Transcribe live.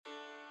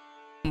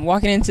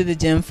Walking into the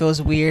gym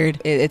feels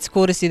weird. It's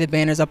cool to see the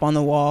banners up on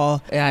the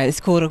wall. It's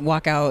cool to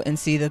walk out and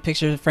see the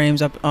picture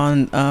frames up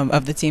on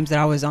of the teams that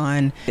I was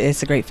on.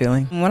 It's a great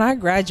feeling. When I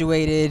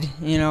graduated,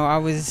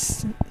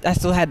 I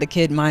still had the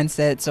kid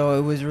mindset, so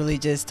it was really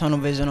just tunnel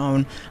vision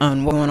on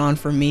what went on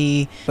for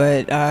me.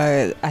 But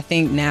I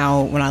think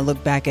now when I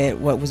look back at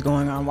what was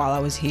going on while I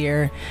was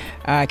here,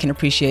 I can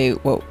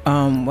appreciate what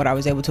I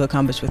was able to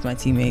accomplish with my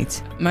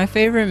teammates. My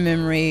favorite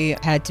memory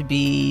had to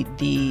be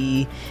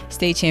the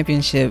state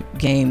championship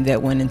game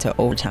that went into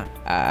overtime.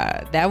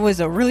 That was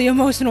a really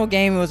emotional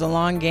game. It was a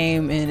long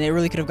game, and it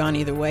really could have gone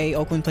either way.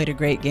 Oakland played a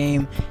great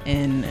game,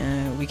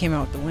 and we came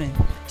out with the win.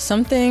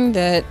 Something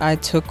that I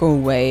took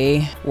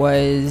away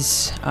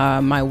was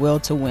my will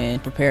to win,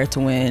 prepare to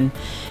win,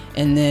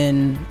 and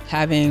then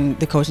having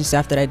the coaching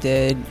staff that I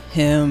did,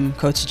 him,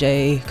 Coach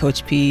J,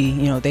 Coach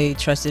P, they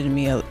trusted in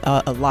me a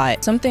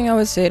lot. Something I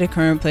would say to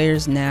current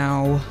players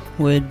now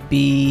would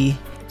be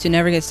to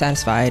never get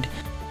satisfied.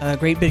 A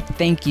great big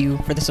thank you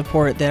for the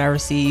support that I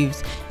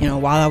received,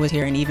 while I was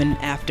here and even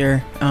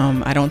after.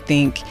 I don't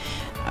think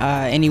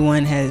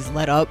anyone has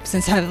let up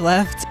since I've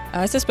left.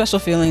 It's a special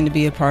feeling to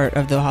be a part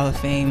of the Hall of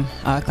Fame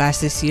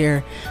class this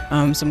year.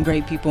 Some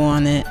great people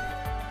on it.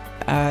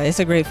 It's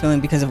a great feeling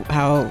because of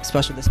how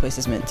special this place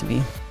is meant to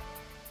be.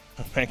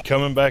 Man,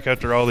 coming back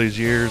after all these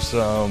years,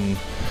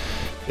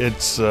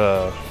 it's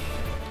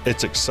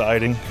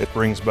exciting. It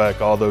brings back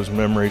all those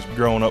memories.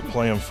 Growing up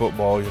playing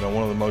football,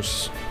 one of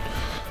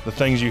the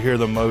things you hear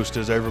the most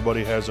is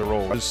everybody has a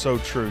role. It's so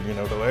true,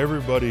 though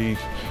everybody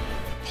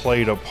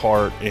played a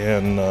part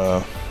in,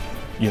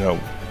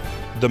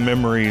 the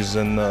memories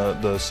and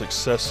the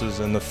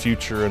successes and the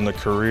future and the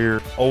career.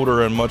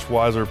 Older and much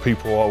wiser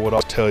people would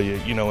always tell you,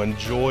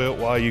 enjoy it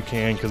while you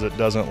can because it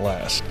doesn't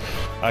last.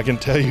 I can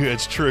tell you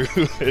it's true.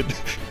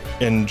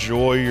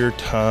 Enjoy your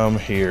time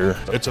here.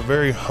 It's a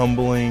very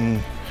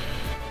humbling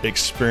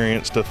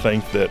experience to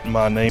think that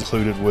my name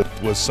included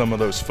with some of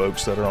those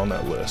folks that are on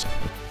that list.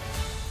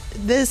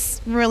 This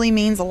really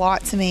means a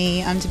lot to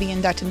me to be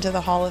inducted into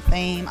the Hall of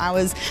Fame. I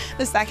was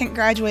the second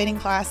graduating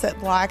class at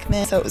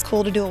Blackman, so it was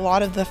cool to do a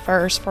lot of the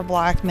first for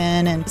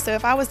Blackman. And so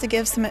if I was to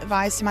give some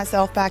advice to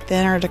myself back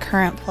then or to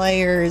current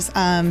players,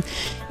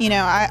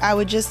 I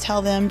would just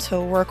tell them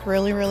to work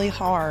really, really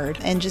hard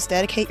and just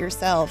dedicate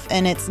yourself.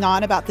 And it's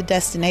not about the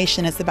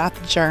destination, it's about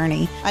the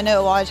journey. I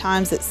know a lot of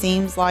times it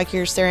seems like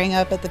you're staring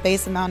up at the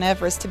base of Mount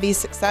Everest to be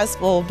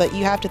successful, but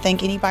you have to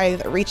think anybody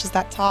that reaches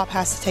that top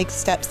has to take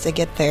steps to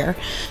get there.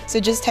 So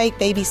just take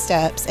baby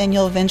steps and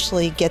you'll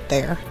eventually get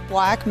there.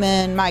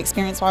 Blackman, my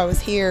experience while I was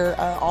here,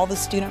 all the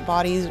student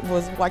bodies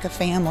was like a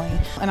family,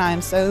 and I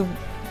am so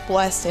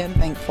blessed and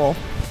thankful.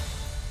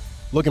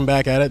 Looking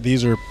back at it,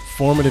 these are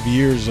formative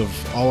years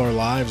of all our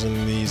lives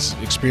and these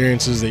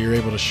experiences that you're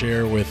able to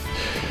share with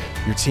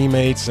your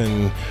teammates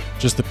and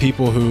just the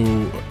people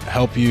who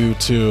help you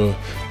to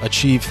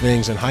achieve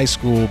things in high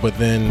school, but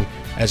then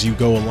as you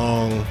go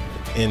along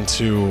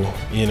into,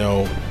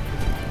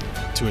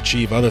 to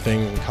achieve other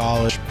things in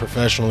college,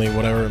 professionally,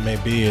 whatever it may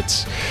be.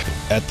 It's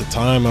at the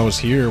time I was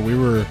here, we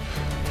were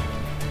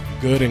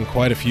good in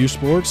quite a few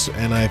sports,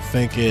 and I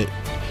think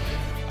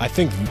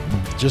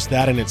just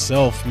that in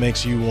itself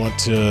makes you want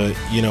to,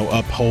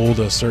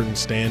 uphold a certain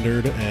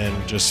standard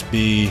and just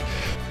be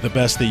the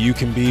best that you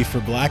can be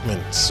for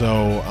Blackman.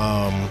 So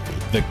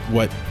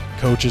what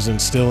coaches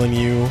instill in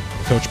you,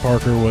 Coach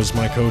Parker was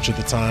my coach at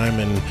the time,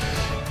 and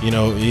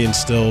he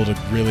instilled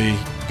a really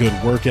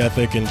good work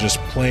ethic and just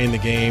playing the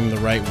game the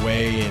right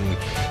way and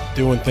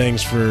doing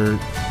things for,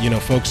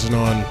 focusing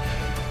on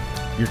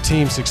your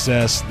team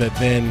success that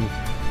then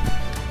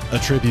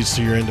attributes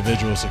to your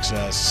individual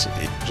success.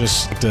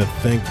 Just to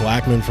thank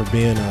Blackman for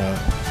being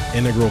an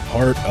integral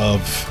part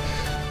of,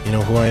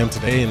 who I am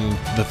today and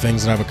the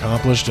things that I've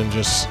accomplished, and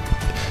just,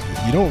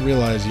 you don't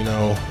realize,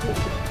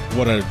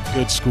 what a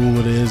good school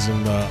it is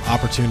and the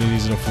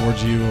opportunities it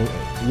affords you.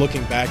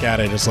 Looking back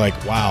at it, it's like,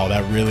 wow,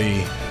 that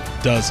really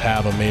does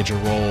have a major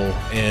role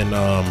in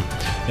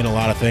a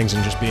lot of things,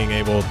 and just being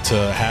able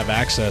to have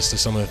access to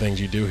some of the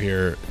things you do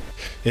here.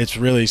 It's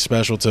really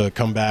special to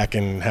come back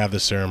and have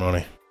this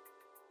ceremony.